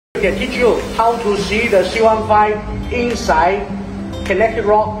I can teach you how to see the C15 inside connected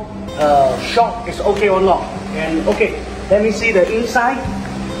rod short is okay or not. And okay, let me see the inside.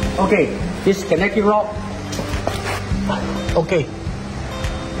 Okay, this connecting rod. Okay,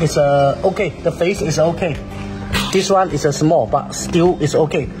 it's okay. The face is okay. This one is a small, but still is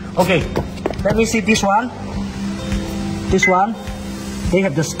okay. Okay, let me see this one. This one, they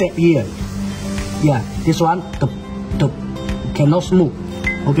have the step here. Yeah, this one the cannot smooth.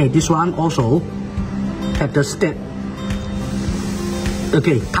 Okay, this one also have the step.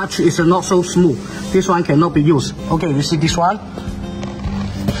 Okay, touch is not so smooth. This one cannot be used. Okay, you see this one.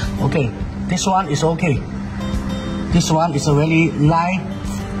 Okay, this one is okay. This one is a very light.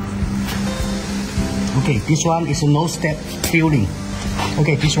 Okay, this one is no step feeling.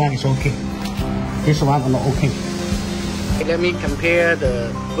 Okay, this one is okay. This one is not okay. Let me compare the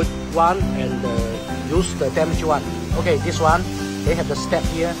good one and use the damaged one. Okay, this one, they have the step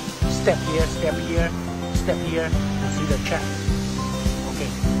here, step here, step here, step here. You see the check. Okay,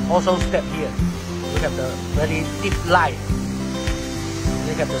 also step here. We have the very deep line.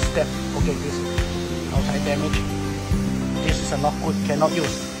 They have the step. Okay, this is outside damage. This is not good, cannot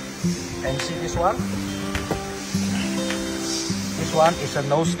use. And see this one? This one is a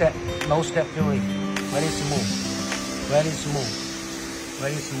no step drilling. Very smooth. Very smooth,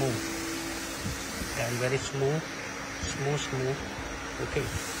 very smooth, and very smooth, smooth. Okay,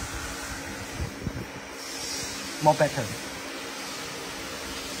 more better.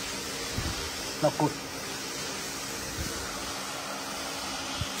 Not good.